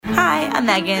I'm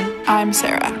Megan. I'm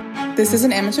Sarah. This is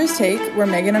an amateur's take where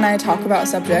Megan and I talk about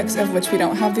subjects of which we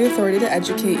don't have the authority to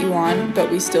educate you on,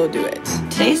 but we still do it.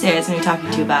 Today, Sarah's going to be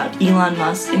talking to you about Elon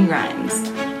Musk and Grimes.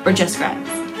 Or just Grimes.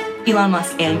 Elon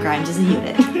Musk and Grimes is a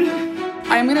unit.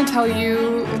 I'm going to tell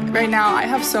you right now, I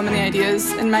have so many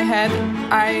ideas in my head.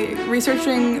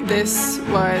 Researching this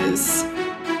was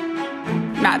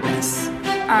madness.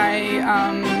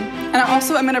 And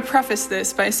also I'm going to preface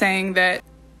this by saying that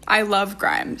I love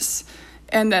Grimes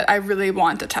and that I really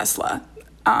want a Tesla.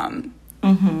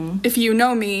 If you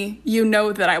know me, you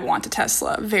know that I want a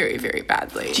Tesla very, very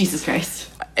badly. Jesus Christ.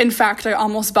 In fact, I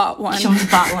almost bought one. She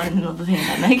almost bought one in the middle of the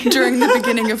pandemic. During the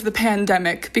beginning of the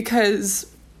pandemic, because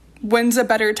when's a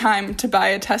better time to buy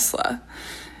a Tesla?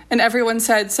 And everyone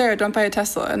said, Sarah, don't buy a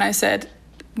Tesla. And I said,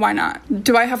 why not?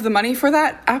 Do I have the money for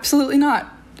that? Absolutely not.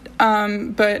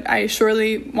 But I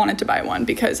surely wanted to buy one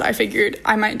because I figured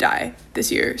I might die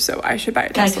this year, so I should buy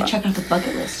a Tesla. Gotta check out the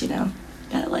bucket list, you know?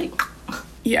 Gotta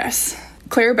Yes.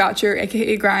 Claire Boucher,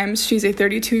 aka Grimes, she's a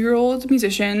 32-year-old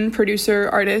musician, producer,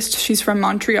 artist. She's from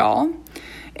Montreal,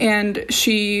 and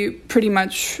she pretty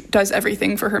much does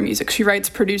everything for her music. She writes,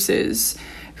 produces,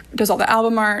 does all the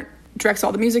album art, directs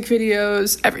all the music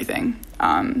videos, everything.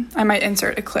 I might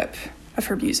insert a clip of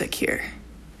her music here.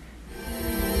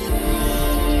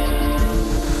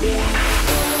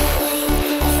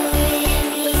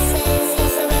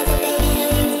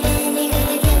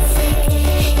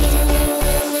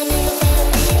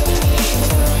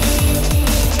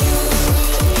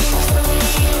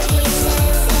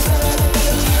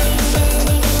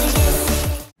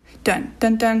 Dun,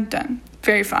 dun, dun, dun.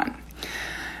 Very fun.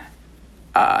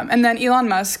 And then Elon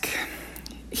Musk,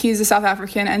 he's a South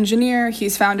African engineer.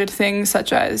 He's founded things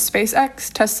such as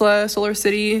SpaceX, Tesla, Solar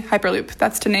City, Hyperloop.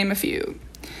 That's to name a few.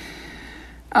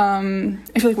 I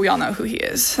feel like we all know who he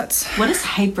is. What is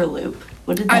Hyperloop?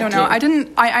 What did that I don't know.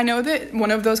 I know that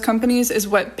one of those companies is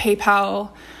what became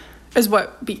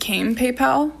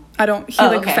PayPal.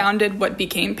 Founded what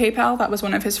became PayPal. That was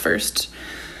one of his first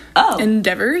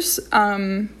endeavors.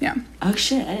 Yeah. Oh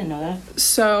shit, I didn't know that.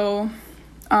 So,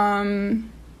 and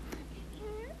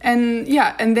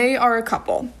they are a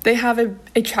couple. They have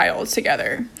a child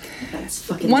together. That's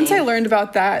fucking Once I learned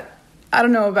about that, I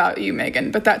don't know about you,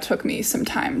 Megan, but that took me some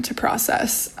time to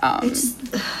process.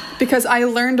 Because I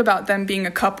learned about them being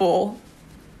a couple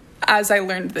as I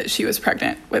learned that she was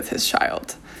pregnant with his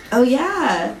child. Oh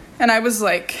yeah. And I was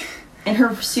like... And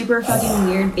her super fucking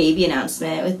weird baby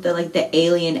announcement with the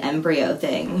alien embryo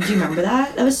thing. Do you remember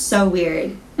that? That was so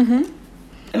weird. Mm-hmm.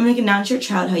 I mean, announce your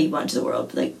child how you want to the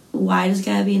world, but why does it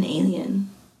gotta be an alien?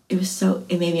 It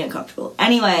made me uncomfortable.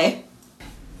 Anyway.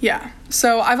 Yeah.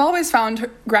 So I've always found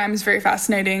Grimes very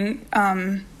fascinating,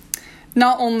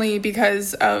 not only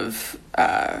because of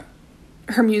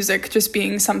her music just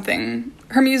being something...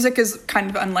 Her music is kind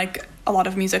of unlike a lot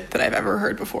of music that I've ever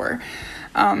heard before.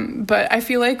 But I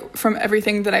feel like from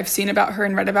everything that I've seen about her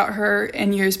and read about her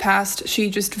in years past, she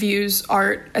just views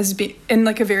art as in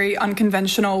a very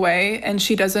unconventional way, and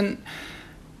she doesn't,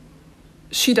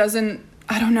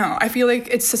 I don't know, I feel like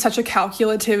it's such a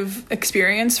calculative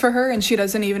experience for her, and she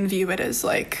doesn't even view it as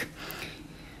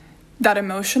that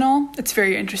emotional. It's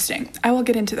very interesting. I will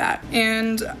get into that.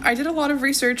 And I did a lot of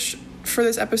research for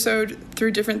this episode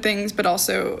through different things, but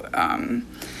also,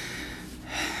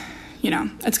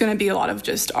 it's going to be a lot of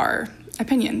just our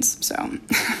opinions. So,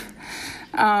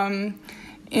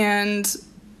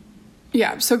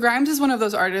 so Grimes is one of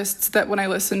those artists that when I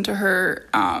listen to her,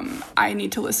 I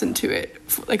need to listen to it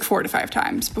 4 to 5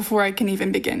 times before I can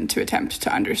even begin to attempt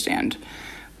to understand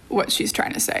what she's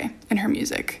trying to say in her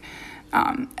music.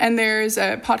 And there's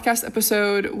a podcast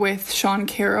episode with Sean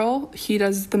Carroll. He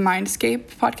does the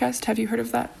Mindscape podcast. Have you heard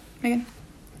of that, Megan?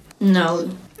 No.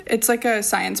 It's a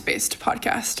science-based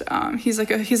podcast. He's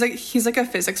like a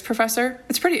physics professor.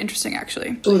 It's pretty interesting,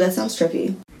 actually. Ooh, that sounds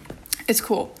trippy. It's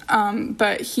cool.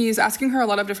 But he's asking her a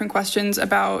lot of different questions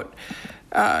about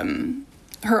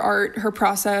her art, her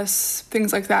process,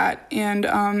 things like that.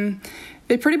 And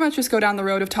they pretty much just go down the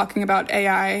road of talking about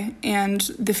AI and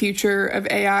the future of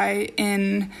AI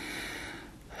in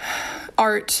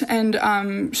art,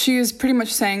 and she is pretty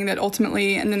much saying that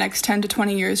ultimately in the next 10 to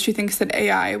 20 years she thinks that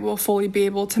AI will fully be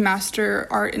able to master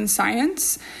art and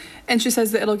science, and she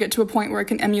says that it'll get to a point where it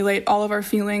can emulate all of our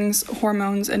feelings,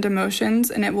 hormones, and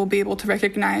emotions, and it will be able to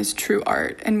recognize true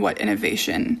art and what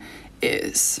innovation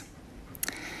is.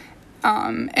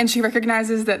 And she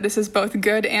recognizes that this is both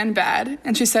good and bad,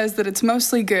 and she says that it's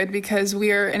mostly good because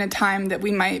we are in a time that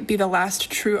we might be the last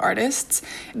true artists,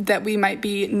 that we might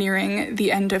be nearing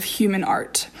the end of human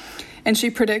art. And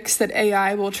she predicts that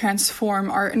AI will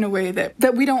transform art in a way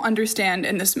that we don't understand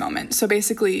in this moment. So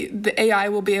basically, the AI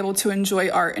will be able to enjoy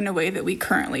art in a way that we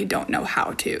currently don't know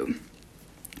how to.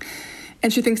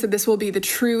 And she thinks that this will be the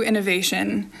true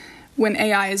innovation when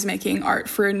AI is making art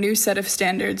for a new set of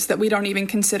standards that we don't even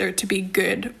consider to be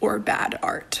good or bad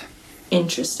art.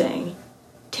 Interesting.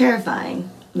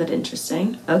 Terrifying, but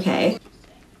interesting. Okay.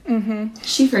 Mm-hmm.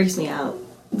 She freaks me out.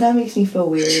 That makes me feel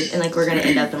weird, and like we're gonna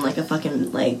end up in like a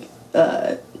fucking like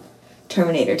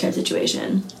Terminator type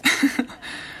situation.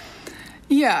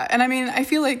 Yeah, and I mean, I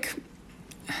feel a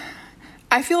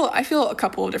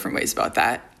couple of different ways about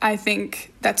that. I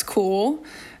think that's cool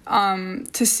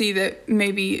to see that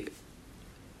maybe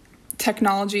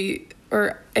technology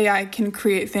or AI can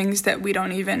create things that we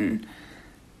don't even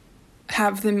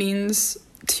have the means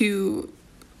to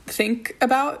think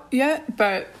about yet,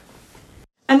 but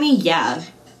I mean, yeah,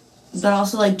 but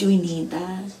also, like, do we need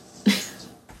that?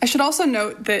 I should also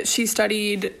note that she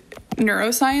studied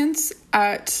neuroscience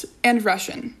and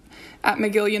Russian at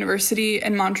McGill University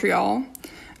in Montreal.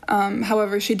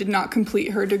 However, she did not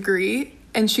complete her degree,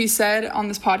 and she said on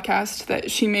this podcast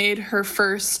that she made her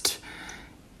first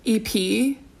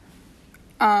EP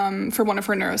for one of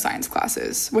her neuroscience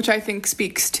classes, which I think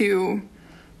speaks to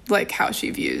like how she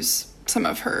views some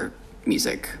of her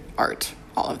music, art,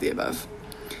 all of the above.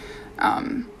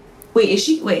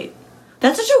 Wait,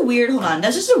 that's such a weird,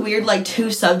 that's just a weird, like, two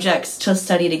subjects to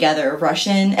study together,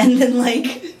 Russian and then,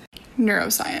 like...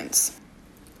 Neuroscience.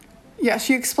 Yeah,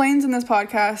 she explains in this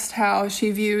podcast how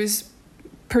she views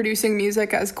producing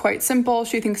music as quite simple.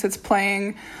 She thinks it's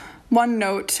playing one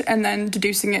note and then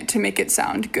deducing it to make it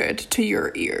sound good to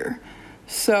your ear.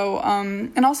 So,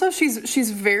 and also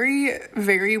she's very,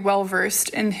 very well-versed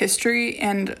in history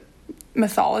and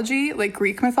mythology, like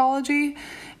Greek mythology,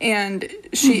 and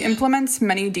she implements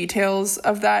many details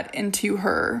of that into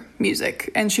her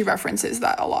music, and she references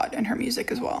that a lot in her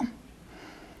music as well.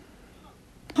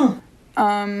 Huh. I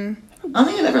don't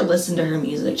think I've ever listened to her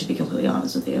music, to be completely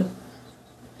honest with you.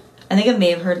 I think I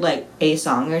may have heard, like, a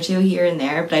song or two here and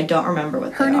there, but I don't remember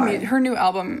what they are. Her new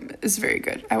album is very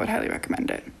good. I would highly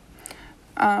recommend it.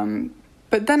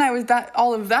 But then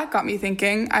all of that got me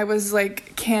thinking. I was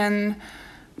like,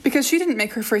 because she didn't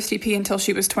make her first EP until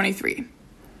she was 23.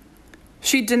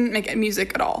 She didn't make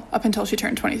music at all up until she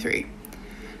turned 23.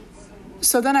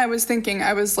 So then I was thinking,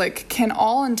 I was like, does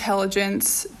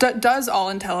all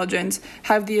intelligence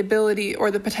have the ability or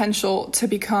the potential to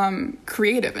become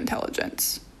creative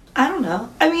intelligence? I don't know.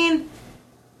 I mean,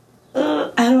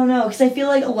 I don't know, because I feel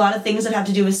like a lot of things that have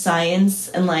to do with science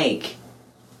and, like,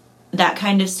 that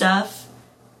kind of stuff,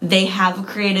 they have a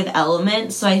creative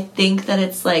element, so I think that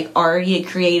it's, like, already a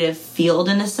creative field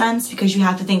in a sense, because you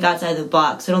have to think outside the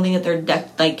box. I don't think that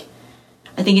they're,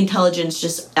 I think intelligence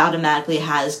just automatically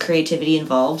has creativity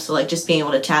involved, so, like, just being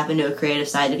able to tap into a creative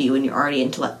side of you when you're already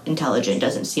intelligent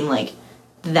doesn't seem, like,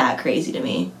 that crazy to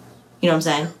me. You know what I'm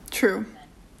saying? True.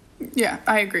 Yeah,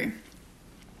 I agree.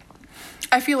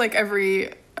 I feel like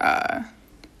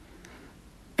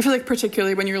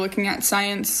particularly when you're looking at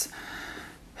science,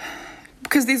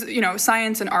 because these,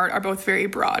 science and art are both very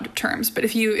broad terms, but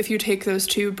if you take those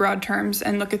two broad terms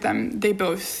and look at them, they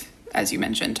both, as you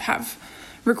mentioned,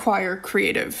 require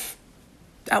creative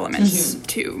elements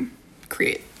to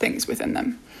create things within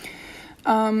them.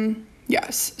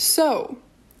 Yes. So,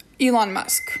 Elon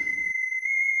Musk.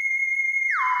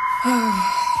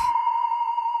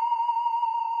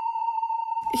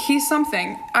 He's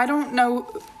something. I don't know,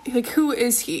 like, who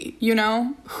is he,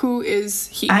 Who is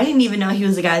he? I didn't even know he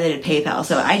was the guy that did PayPal,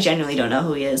 so I genuinely don't know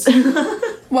who he is.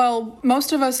 Well,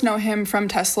 most of us know him from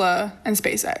Tesla and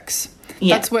SpaceX.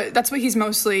 Yeah. That's what he's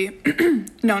mostly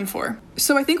known for.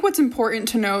 So I think what's important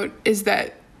to note is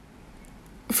that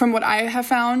from what I have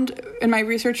found in my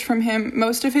research from him,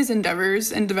 most of his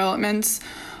endeavors and developments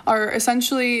are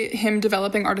essentially him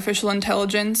developing artificial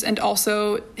intelligence and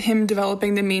also him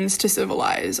developing the means to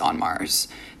civilize on Mars.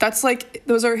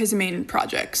 Those are his main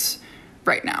projects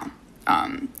right now.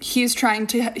 He's trying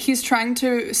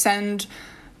to send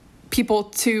people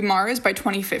to Mars by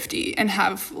 2050 and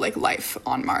have, like, life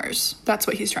on Mars. That's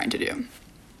what he's trying to do.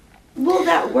 Will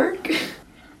that work?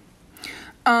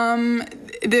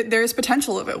 There's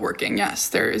potential of it working. Yes,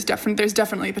 there's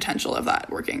definitely potential of that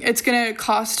working. It's going to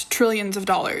cost trillions of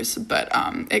dollars, but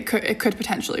it could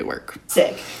potentially work.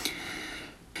 Sick.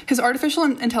 His artificial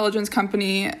intelligence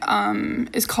company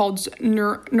is called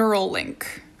Neuralink.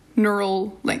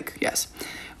 Neuralink, yes.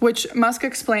 Which Musk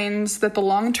explains that the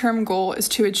long-term goal is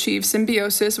to achieve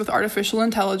symbiosis with artificial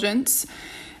intelligence.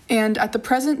 And at the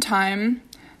present time,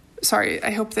 sorry,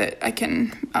 I hope that I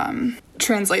can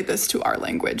translate this to our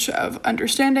language of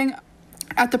understanding.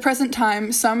 At the present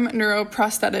time, some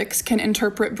neuroprosthetics can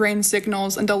interpret brain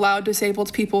signals and allow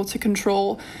disabled people to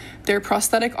control their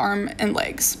prosthetic arm and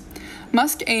legs.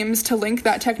 Musk aims to link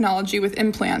that technology with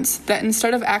implants that,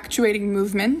 instead of actuating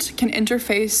movement, can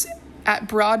interface at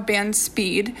broadband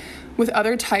speed with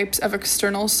other types of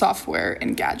external software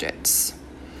and gadgets.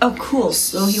 Oh, cool.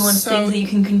 So he wants things that you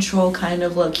can control kind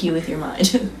of low-key with your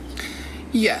mind.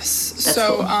 Yes. That's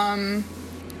so, cool.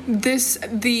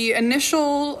 The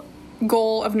initial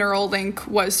goal of Neuralink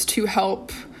was to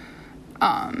help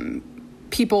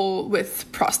people with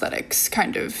prosthetics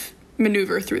kind of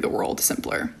maneuver through the world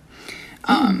simpler.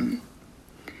 And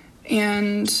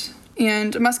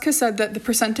Musk has said that the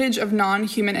percentage of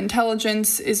non-human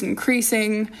intelligence is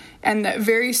increasing, and that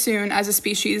very soon, as a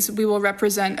species, we will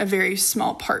represent a very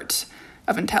small part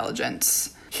of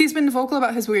intelligence. He's been vocal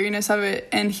about his weariness of it,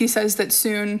 and he says that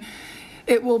soon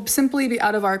it will simply be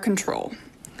out of our control.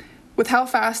 With how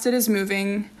fast it is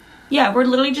moving... Yeah, we're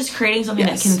literally just creating something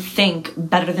that can think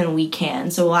better than we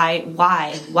can. So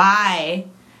why?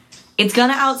 It's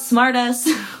gonna outsmart us.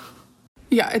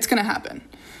 Yeah, it's gonna happen.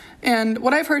 And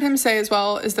what I've heard him say as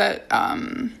well is that,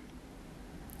 I've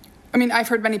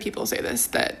heard many people say this,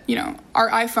 that, our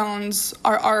iPhones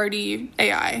are already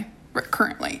AI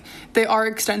currently. They are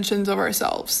extensions of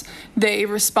ourselves. They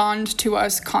respond to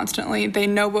us constantly. They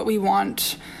know what we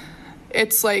want.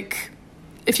 It's like,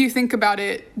 if you think about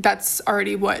it, that's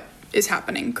already what is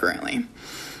happening currently.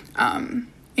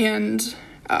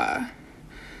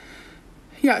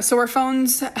 So our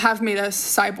phones have made us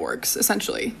cyborgs,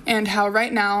 essentially, and how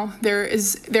right now there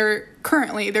is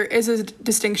a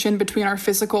distinction between our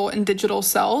physical and digital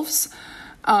selves,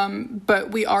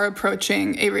 but we are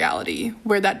approaching a reality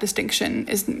where that distinction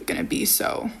isn't going to be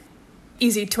so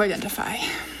easy to identify.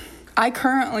 I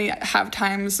currently have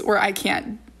times where I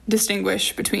can't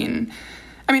distinguish between...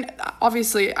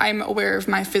 obviously, I'm aware of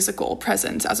my physical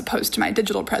presence as opposed to my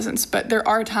digital presence, but there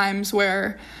are times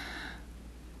where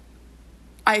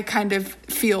I kind of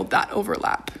feel that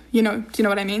overlap. Do you know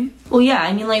what I mean? Well,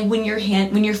 yeah. When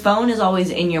your phone is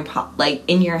always in your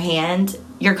hand,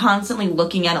 you're constantly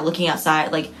looking at it, looking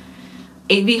outside. Like,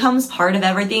 it becomes part of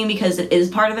everything because it is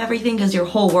part of everything because your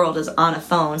whole world is on a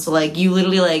phone. So, you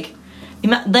literally,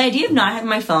 the idea of not having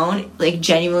my phone,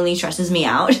 genuinely stresses me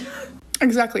out.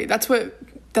 Exactly. That's what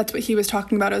he was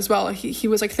talking about as well. He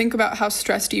was like, think about how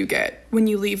stressed you get when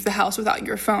you leave the house without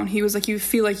your phone. He was like, you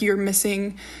feel like you're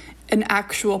missing an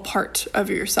actual part of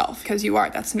yourself because you are.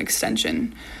 That's an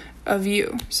extension of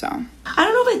you. So I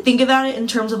don't know if I think about it in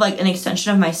terms of an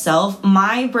extension of myself.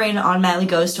 My brain automatically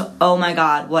goes to, oh my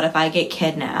god, what if I get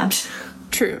kidnapped?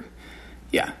 True.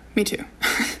 Yeah, me too.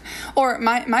 Or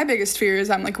my biggest fear is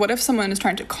I'm like, what if someone is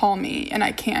trying to call me and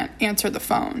I can't answer the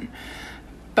phone?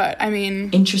 But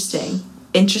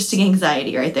Interesting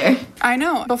anxiety right there. I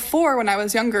know. Before, when I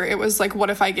was younger, it was like, what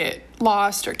if I get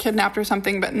lost or kidnapped or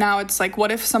something? But now it's like,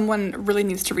 what if someone really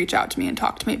needs to reach out to me and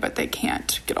talk to me, but they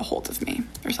can't get a hold of me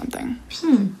or something?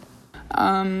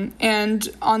 And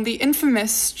on the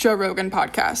infamous Joe Rogan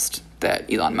podcast that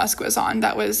Elon Musk was on,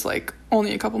 that was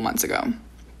only a couple months ago,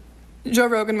 Joe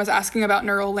Rogan was asking about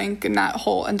Neuralink and that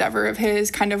whole endeavor of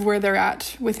his, kind of where they're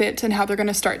at with it and how they're going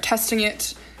to start testing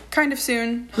it kind of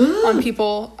soon on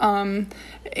people.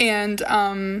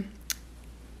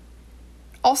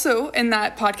 Also in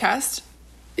that podcast,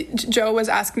 Joe was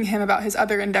asking him about his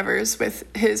other endeavors with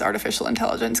his artificial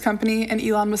intelligence company, and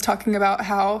Elon was talking about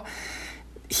how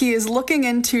he is looking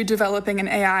into developing an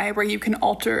AI where you can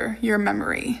alter your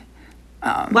memory.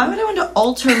 Why would I want to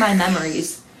alter my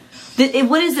memories?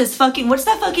 What is this what's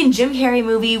that fucking Jim Carrey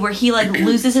movie where he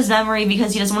loses his memory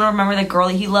because he doesn't want to remember the girl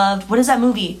that he loved? What is that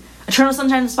movie? Eternal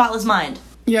Sunshine of the Spotless Mind.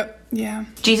 Yep, yeah.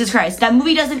 Jesus Christ. That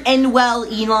movie doesn't end well,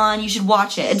 Elon. You should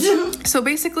watch it. So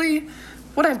basically,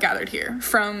 what I've gathered here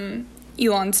from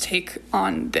Elon's take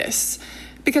on this,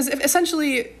 because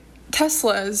essentially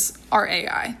Teslas are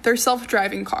AI. They're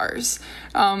self-driving cars.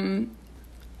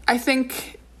 I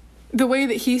think the way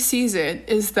that he sees it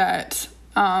is that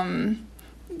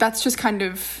that's just kind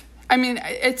of...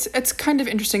 it's kind of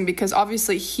interesting because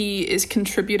obviously he is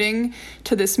contributing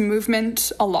to this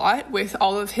movement a lot with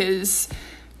all of his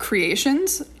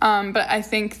creations. But I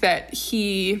think that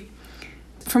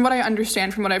from what I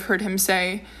understand, from what I've heard him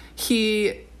say,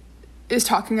 he is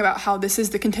talking about how this is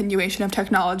the continuation of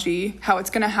technology, how it's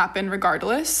going to happen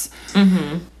regardless.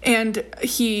 Mm-hmm. And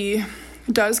he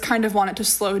does kind of want it to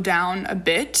slow down a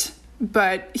bit,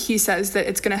 but he says that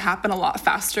it's going to happen a lot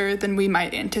faster than we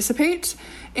might anticipate,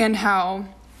 and how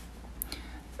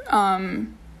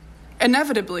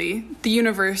inevitably the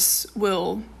universe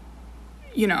will,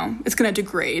 it's going to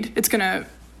degrade. It's going to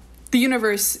the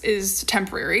universe is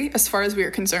temporary as far as we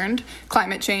are concerned.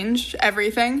 Climate change,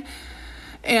 everything.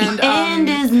 And the end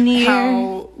is near.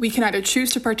 How we can either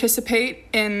choose to participate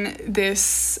in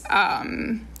this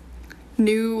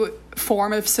new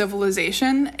form of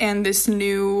civilization and this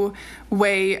new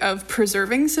way of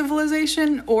preserving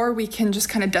civilization, or we can just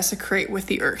kind of desecrate with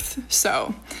the earth.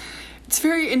 So it's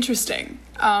very interesting.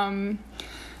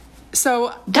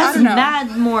 So that's I don't know.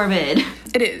 mad morbid.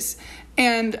 It is.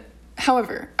 And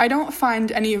however, I don't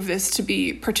find any of this to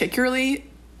be particularly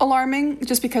alarming,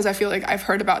 just because I feel like I've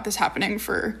heard about this happening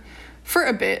for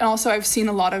a bit. And also I've seen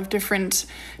a lot of different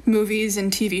movies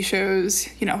and TV shows,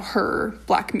 you know, Her,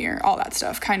 Black Mirror, all that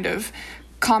stuff, kind of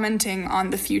commenting on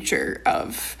the future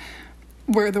of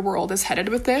where the world is headed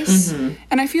with this. Mm-hmm.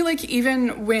 And I feel like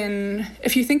even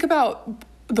if you think about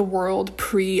the world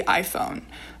pre-iPhone,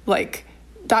 like,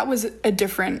 that was a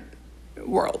different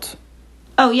world.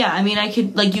 Oh, yeah. I mean,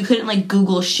 you couldn't, like,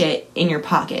 Google shit in your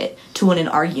pocket to win an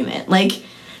argument. Like,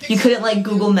 you couldn't, like,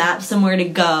 Google Maps somewhere to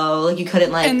go. Like, you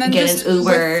couldn't, like, get an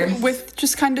Uber. With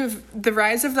just kind of the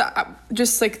rise of the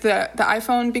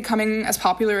iPhone becoming as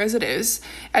popular as it is,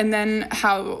 and then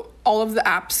how all of the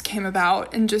apps came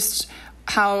about, and just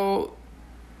how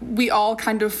we all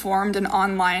kind of formed an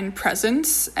online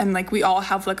presence, and, like, we all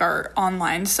have, like, our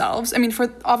online selves. I mean,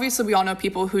 obviously we all know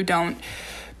people who don't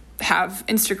have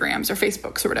Instagrams or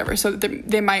Facebooks or whatever, so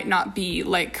they might not be,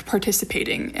 like,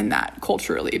 participating in that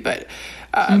culturally, but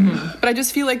I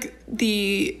just feel like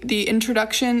the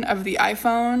introduction of the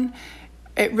iPhone,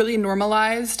 it really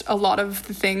normalized a lot of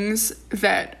the things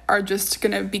that are just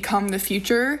gonna become the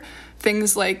future,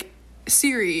 things like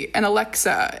Siri and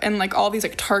Alexa and, like, all these,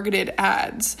 like, targeted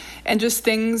ads, and just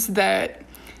things that,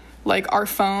 like, our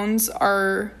phones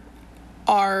are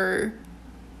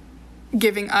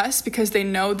giving us because they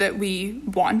know that we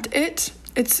want it.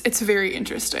 It's very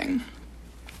interesting.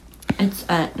 It's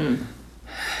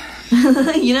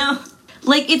you know,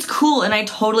 like, it's cool, and I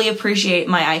totally appreciate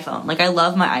my iPhone. Like, I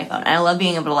love my iPhone, and I love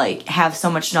being able to, like, have so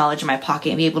much knowledge in my pocket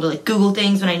and be able to, like, Google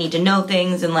things when I need to know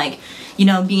things, and, like, you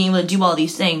know, being able to do all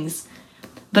these things.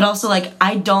 But also, like,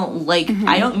 I don't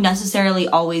necessarily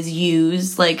always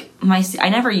use, like, I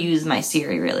never use my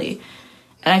Siri, really.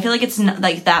 And I feel like it's not,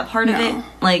 like, that part of it,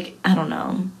 like, I don't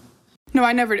know. No,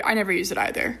 I never use it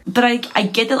either. But I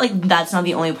get that, like, that's not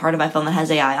the only part of my phone that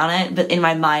has AI on it. But in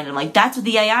my mind, I'm like, that's what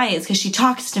the AI is, because she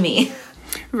talks to me.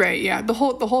 Right, yeah. The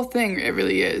whole thing, it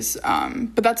really is.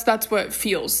 But that's what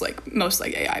feels like most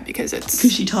like AI, because it's...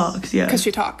 Because she talks, yeah. Because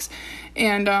she talks.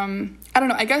 And, I don't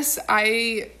know, I guess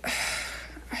I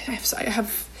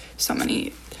have so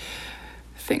many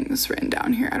things written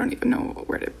down here. I don't even know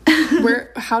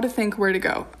how to think where to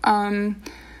go.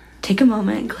 Take a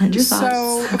moment, cleanse your thoughts.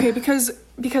 So, okay,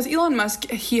 because Elon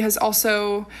Musk, he has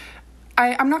also...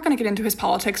 I'm not going to get into his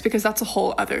politics because that's a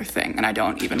whole other thing, and I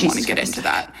don't even want to get into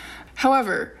that.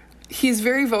 However, he's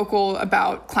very vocal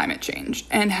about climate change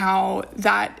and how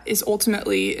that is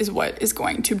ultimately what is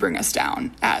going to bring us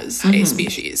down as a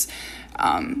species.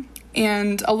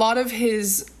 And a lot of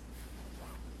his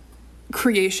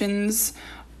creations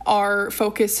are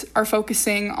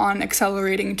focusing on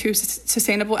accelerating to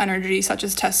sustainable energy, such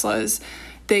as Tesla's.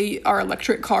 They are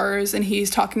electric cars, and he's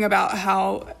talking about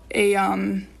how a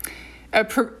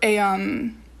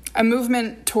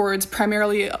movement towards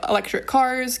primarily electric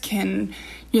cars can,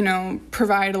 you know,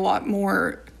 provide a lot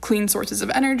more clean sources of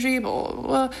energy, blah, blah,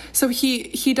 blah. So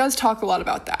he does talk a lot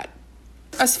about that.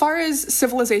 As far as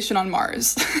civilization on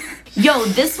Mars. Yo,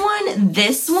 this one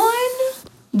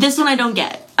I don't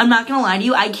get. I'm not gonna lie to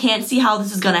you, I can't see how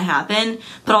this is gonna happen,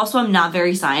 but also I'm not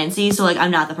very sciencey, so, like,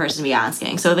 I'm not the person to be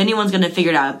asking. So if anyone's gonna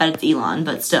figure it out, I bet it's Elon,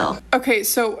 but still. Okay,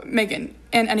 so Megan,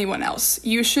 and anyone else,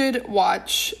 you should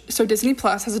watch... So Disney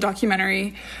Plus has a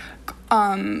documentary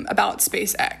about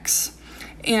SpaceX.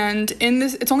 And in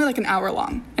this, it's only like an hour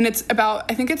long. And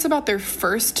I think it's about their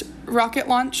first rocket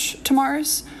launch to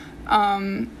Mars.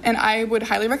 And I would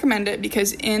highly recommend it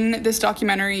because in this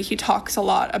documentary, he talks a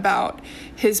lot about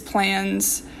his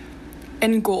plans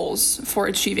and goals for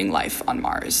achieving life on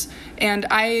Mars. And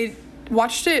I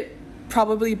watched it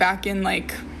probably back in,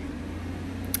 like,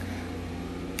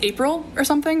 April or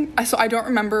something. So I don't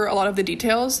remember a lot of the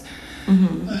details.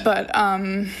 But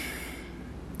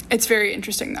it's very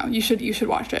interesting, though. You should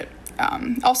watch it.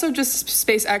 Also, just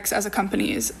SpaceX as a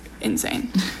company is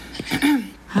insane.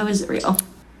 How is it real?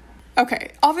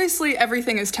 Okay, obviously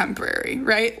everything is temporary,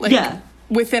 right? Like, yeah.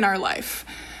 Within our life.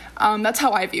 That's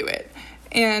how I view it.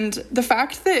 And the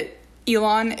fact that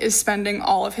Elon is spending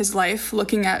all of his life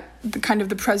looking at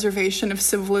the preservation of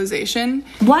civilization.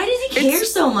 Why does he care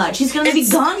so much? He's going to be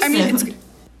gone soon.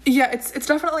 Yeah, it's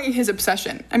definitely his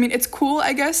obsession. I mean, it's cool,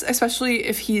 I guess, especially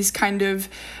if he's kind of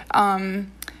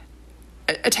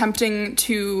attempting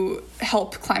to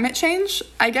help climate change,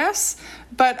 I guess.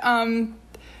 But I'm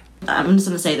just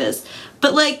gonna say this,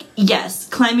 but like, yes,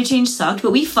 climate change sucked,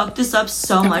 but we fucked this up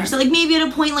so much that like maybe at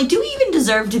a point, like, do we even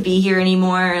deserve to be here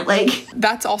anymore? Like,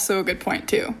 that's also a good point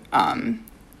too. I'm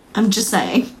just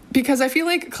saying, because I feel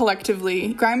like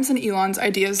collectively, Grimes and Elon's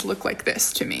ideas look like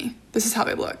this to me. This is how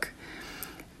they look,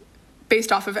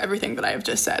 based off of everything that I have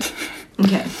just said.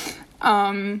 Okay.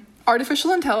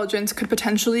 Artificial intelligence could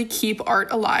potentially keep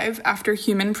art alive after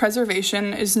human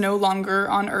preservation is no longer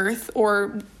on Earth,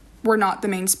 or we're not the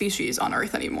main species on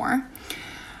Earth anymore.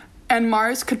 And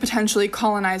Mars could potentially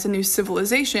colonize a new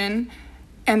civilization,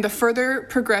 and the further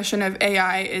progression of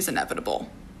AI is inevitable.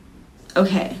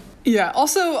 Okay. Yeah,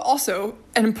 also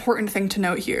an important thing to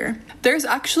note here. There's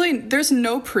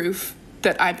no proof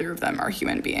that either of them are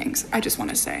human beings. I just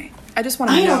want to say. I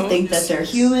don't think that they're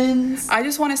humans. I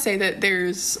just want to say that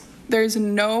there's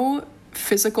no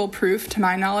physical proof, to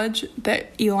my knowledge,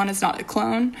 that Elon is not a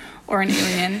clone or an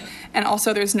alien, and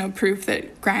also there's no proof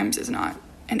that Grimes is not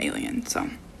an alien. So,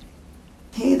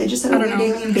 hey, they just had a weird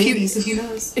alien baby, so who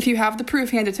knows? If you have the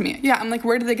proof, hand it to me. Yeah, I'm like,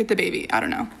 where did they get the baby? I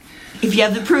don't know. If you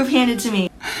have the proof, hand it to me.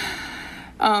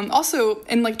 Also,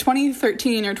 in like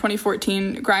 2013 or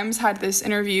 2014, Grimes had this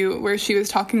interview where she was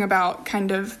talking about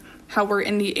kind of how we're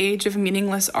in the age of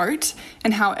meaningless art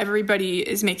and how everybody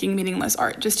is making meaningless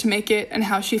art just to make it, and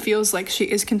how she feels like she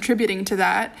is contributing to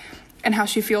that, and how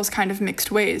she feels kind of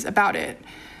mixed ways about it.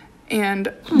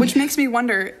 And which makes me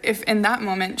wonder if in that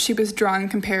moment she was drawing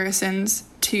comparisons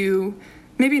to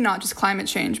maybe not just climate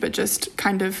change, but just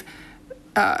kind of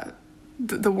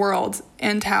the world,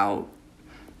 and how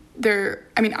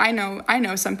I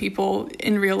know some people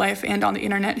in real life and on the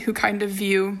internet who kind of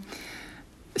view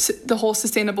the whole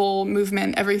sustainable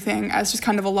movement, everything, as just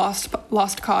kind of a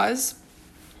lost cause.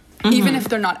 Mm-hmm. Even if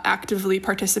they're not actively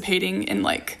participating in,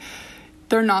 like,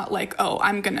 they're not like, oh,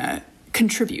 I'm gonna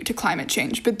contribute to climate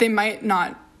change, but they might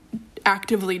not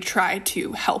actively try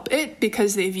to help it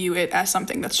because they view it as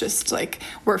something that's just like,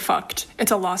 we're fucked,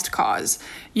 it's a lost cause.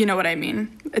 You know what I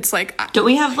mean? It's like, don't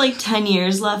we have like 10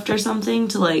 years left or something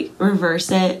to like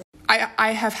reverse it?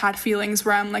 I have had feelings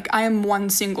where I'm like, I am one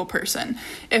single person.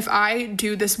 If I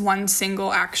do this one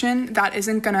single action, that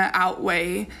isn't gonna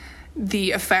outweigh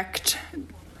the effect.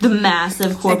 The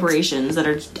massive corporations that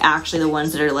are actually the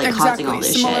ones that are like causing all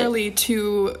this shit. Similarly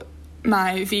to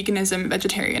my veganism,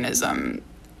 vegetarianism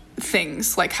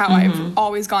things, like how I've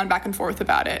always gone back and forth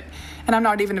about it, and I'm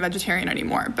not even a vegetarian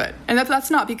anymore, and that's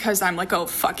not because I'm like, oh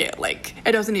fuck it, like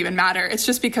it doesn't even matter. It's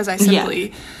just because I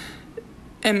simply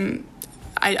am,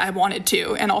 I wanted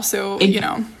to, and also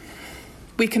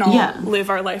we can all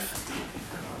live our life.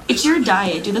 It's your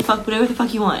diet, do whatever the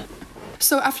fuck you want.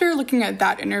 So after looking at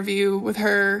that interview with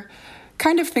her,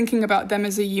 kind of thinking about them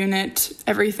as a unit,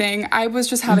 everything, I was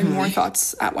just having more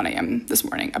thoughts at 1 a.m. this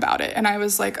morning about it, and I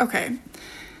was like, okay,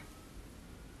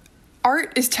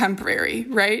 art is temporary,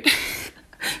 right?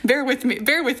 bear with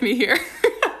me here.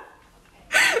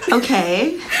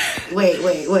 Okay.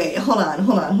 Wait. Hold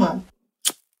on.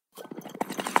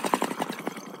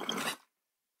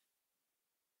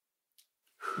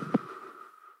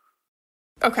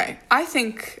 Okay, I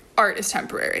think art is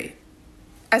temporary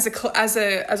as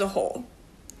a whole.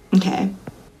 Okay.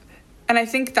 And I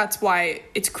think that's why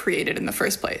it's created in the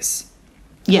first place.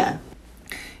 Yeah.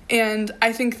 And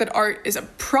I think that art is a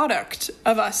product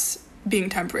of us being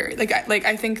temporary. Like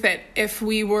I think that if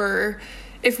we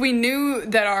knew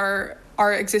that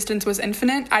our existence was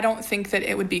infinite, I don't think that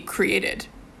it would be created,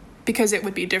 because it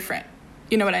would be different.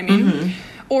 You know what I mean? Mm-hmm.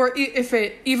 Or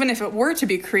even if it were to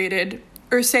be created,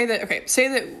 or say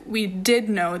that we did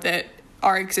know that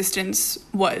our existence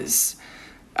was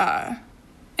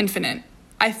infinite.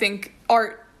 I think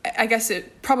art, I guess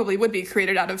it probably would be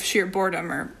created out of sheer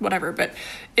boredom or whatever, but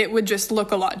it would just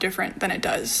look a lot different than it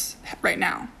does right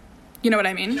now. You know what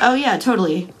I mean? Oh, yeah,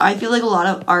 totally. I feel like a lot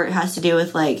of art has to do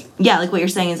with, like, yeah, like what you're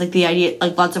saying is, like, the idea,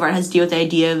 like, lots of art has to do with the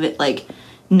idea of it, like,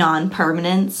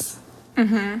 non-permanence.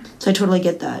 Mm-hmm. So I totally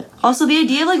get that. Also, the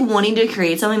idea of, like, wanting to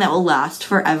create something that will last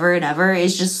forever and ever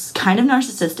is just kind of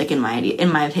narcissistic in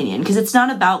my opinion, because it's not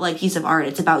about, like, piece of art,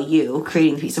 it's about you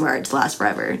creating the piece of art to last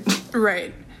forever.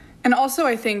 Right. And also,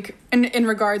 I think, in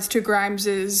regards to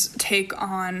Grimes's take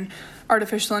on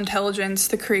artificial intelligence,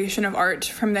 the creation of art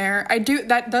from there,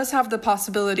 that does have the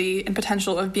possibility and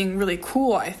potential of being really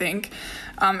cool, I think,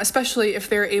 especially if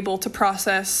they're able to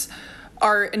process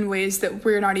art in ways that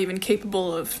we're not even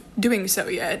capable of doing so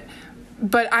yet.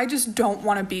 But I just don't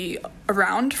want to be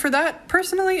around for that.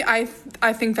 Personally, I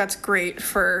think that's great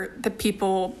for the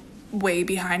people way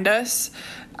behind us,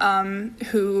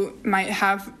 who might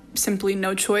have simply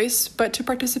no choice but to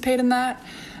participate in that.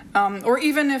 Or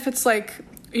even if it's like,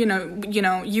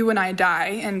 you and I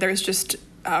die and there's just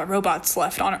robots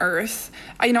left on Earth.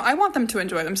 I want them to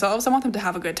enjoy themselves. I want them to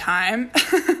have a good time.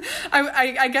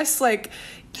 I guess, like,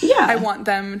 yeah, I want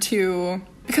them to,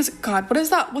 because, God, what's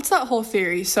that whole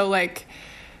theory? So, like,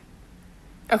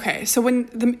 okay, so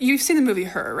you've seen the movie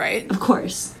Her, right? Of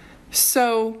course.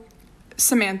 So,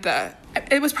 Samantha,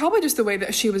 it was probably just the way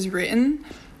that she was written,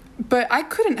 but I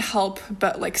couldn't help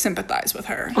but, like, sympathize with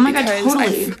her. Oh my God,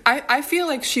 totally. I feel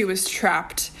like she was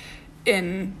trapped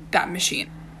in that machine.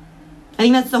 I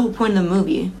think that's the whole point of the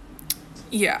movie.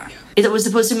 Yeah. It was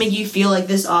supposed to make you feel like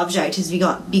this object has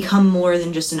become more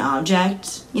than just an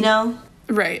object, you know?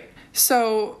 Right.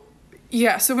 So,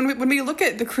 yeah, so when we look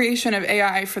at the creation of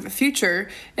AI for the future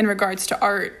in regards to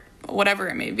art, whatever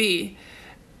it may be,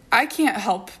 I can't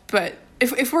help but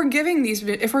if we're giving these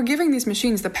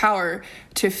machines the power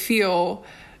to feel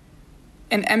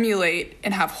and emulate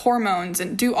and have hormones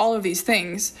and do all of these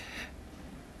things,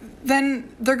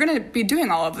 then they're going to be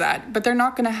doing all of that, but they're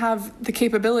not going to have the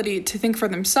capability to think for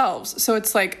themselves. So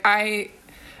it's like I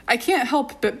can't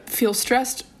help but feel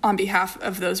stressed on behalf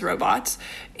of those robots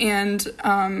and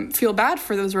feel bad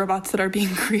for those robots that are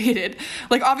being created.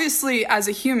 Like, obviously, as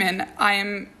a human, I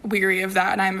am weary of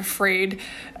that, and I'm afraid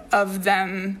of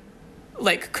them,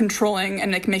 like, controlling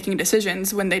and, like, making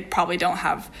decisions when they probably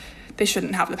they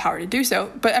shouldn't have the power to do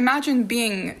so. But imagine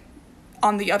being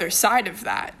on the other side of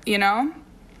that, you know?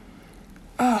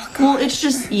 Oh, God. Well, it's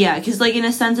just, yeah, because, like, in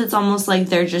a sense, it's almost like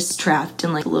they're just trapped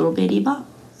in, like, a little bitty box.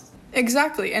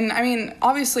 Exactly. And, I mean,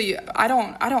 obviously, I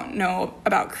don't know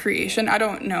about creation. I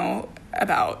don't know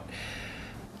about...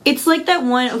 It's like that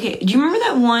one... Okay, do you remember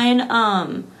that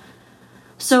one...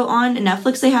 So on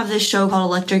Netflix, they have this show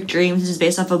called Electric Dreams, which is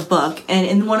based off a book. And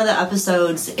in one of the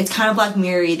episodes, it's kind of Black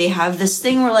Mirror. They have this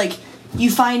thing where, like,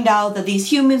 you find out that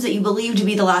these humans that you believe to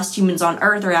be the last humans on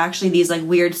Earth are actually these, like,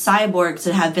 weird cyborgs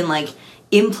that have been, like,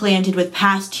 implanted with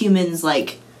past humans,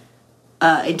 like,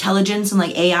 intelligence and,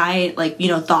 like, AI, like,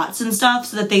 thoughts and stuff,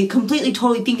 so that they completely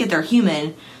totally think that they're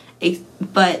human,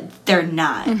 but they're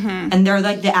not. Mm-hmm. And they're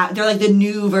like the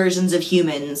new versions of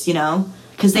humans,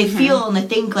 because they feel and they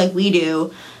think like we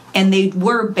do, and they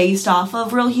were based off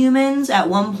of real humans at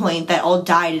one point that all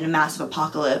died in a massive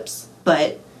apocalypse,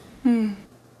 but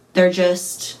they're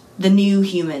just the new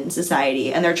human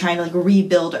society, and they're trying to, like,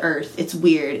 rebuild Earth. It's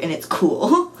weird and it's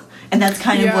cool. And that's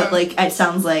kind of what, like, it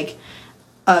sounds like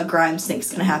Grimes thinks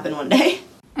is going to happen one day.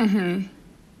 Mm-hmm.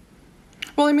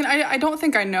 Well, I mean, I don't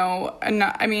think I know.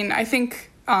 I mean, I think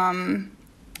I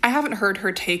haven't heard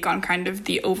her take on kind of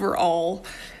the overall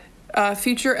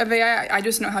future of AI. I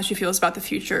just know how she feels about the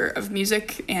future of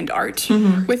music and art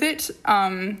with it.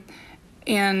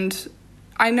 And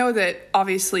I know that,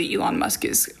 obviously, Elon Musk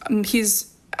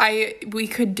we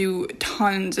could do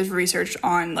tons of research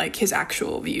on, like, his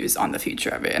actual views on the future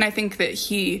of it. And I think that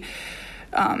he,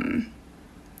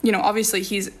 obviously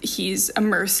he's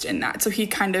immersed in that. So he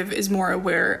kind of is more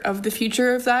aware of the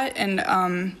future of that.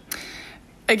 And,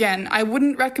 again, I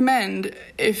wouldn't recommend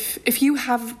if you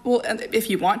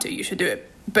want to, you should do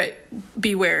it, but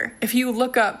beware. If you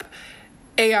look up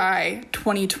AI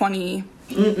 2020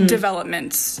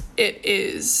 developments, it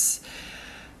is,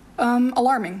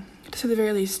 alarming, to the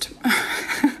very least.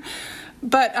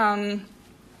 But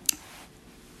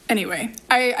anyway,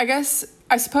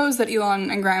 I suppose that Elon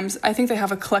and Grimes, I think they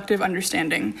have a collective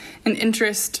understanding and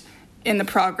interest in the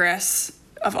progress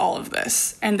of all of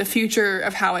this and the future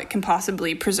of how it can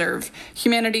possibly preserve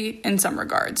humanity in some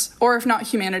regards, or if not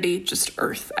humanity, just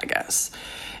Earth, I guess.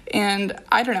 And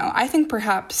I don't know, I think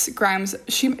perhaps Grimes,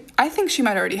 I think she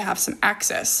might already have some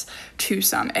access to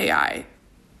some AI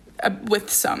with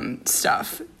some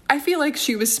stuff. I feel like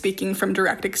she was speaking from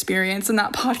direct experience in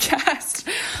that podcast.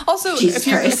 Also,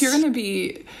 if you're going to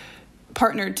be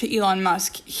partnered to Elon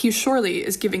Musk, he surely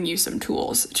is giving you some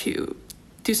tools to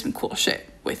do some cool shit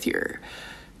with your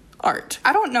art.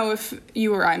 I don't know if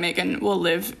you or I, Megan, will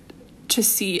live to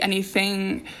see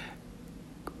anything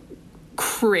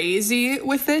crazy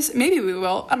with this. Maybe we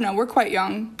will. I don't know. We're quite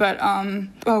young, but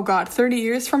oh God, 30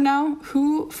 years from now,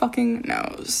 who fucking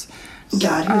knows?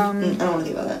 God, I don't want to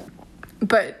think about that.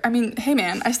 But, I mean, hey,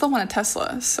 man, I still want a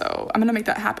Tesla, so I'm going to make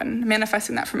that happen.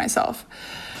 Manifesting that for myself.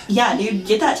 Yeah, dude,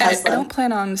 get that Tesla. I don't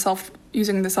plan on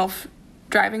using the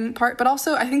self-driving part, but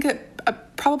also I think that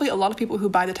probably a lot of people who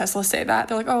buy the Tesla say that.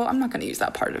 They're like, oh, I'm not going to use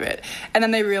that part of it. And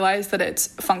then they realize that it's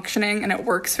functioning and it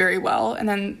works very well, and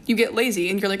then you get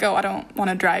lazy and you're like, oh, I don't want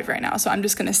to drive right now, so I'm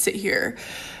just going to sit here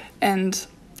and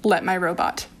let my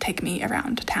robot take me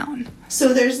around town.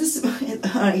 So there's this,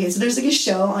 okay, so there's like a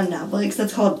show on Netflix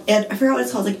that's called, I forgot what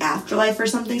it's called, like Afterlife or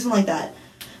something like that.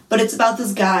 But it's about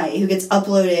this guy who gets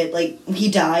uploaded, like, he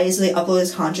dies, so they upload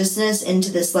his consciousness into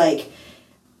this, like,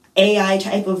 AI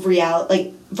type of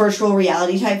like, virtual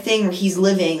reality type thing where he's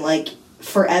living, like,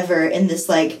 forever in this,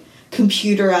 like,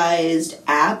 computerized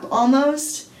app,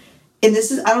 almost. And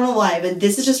this is, I don't know why, but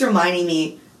this is just reminding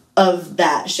me of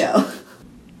that show.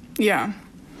 Yeah.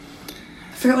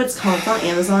 I forget what it's called. It's on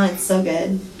Amazon. It's so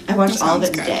good. I watched all of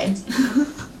it today.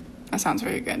 That sounds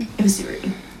very good. It was super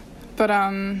good. But,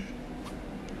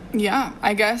 yeah,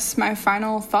 I guess my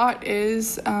final thought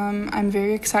is I'm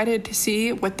very excited to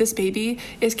see what this baby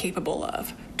is capable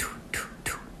of.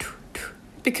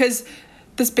 Because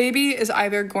this baby is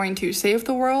either going to save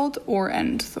the world or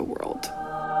end the world.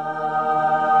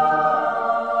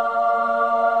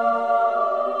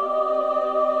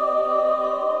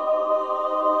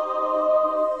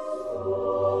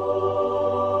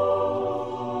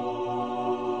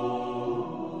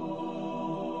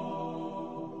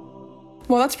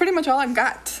 Well, that's pretty much all I've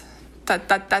got. That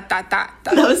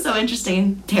was so interesting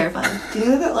and terrifying. Do you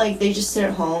know that, like, they just sit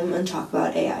at home and talk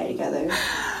about AI together?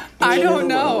 I don't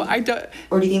know. I don't.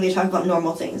 Or do you think they talk about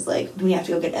normal things, like, do we have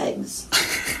to go get eggs?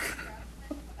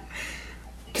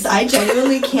 Because I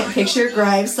genuinely can't picture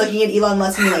Grimes looking at Elon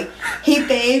Musk and be like, hey,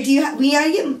 babe, we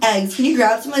gotta get eggs. Can you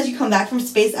grab some as you come back from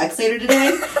SpaceX later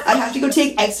today? I have to go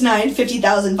take X9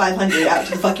 50,500 out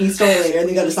to the fucking store later and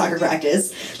then go to soccer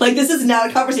practice. Like, this is not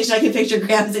a conversation I can picture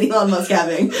Grimes and Elon Musk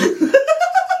having.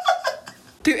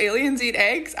 Do aliens eat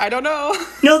eggs? I don't know.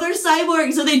 No, they're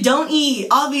cyborgs, so they don't eat,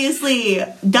 obviously.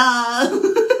 Duh.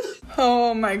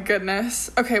 Oh my goodness.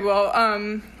 Okay, well,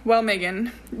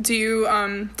 Meghan, do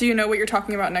you know what you're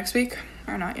talking about next week?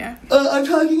 Or not yet? I'm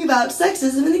talking about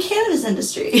sexism in the cannabis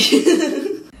industry.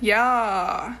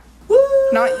 Yeah. Woo!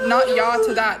 Not yeah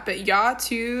to that, but yeah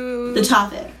to... The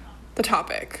topic. The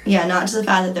topic. Yeah, not to the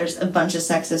fact that there's a bunch of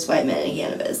sexist white men in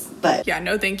cannabis, but... Yeah,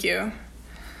 no thank you.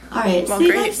 Alright, well, see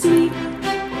you great. next week.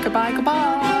 Goodbye.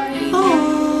 Bye.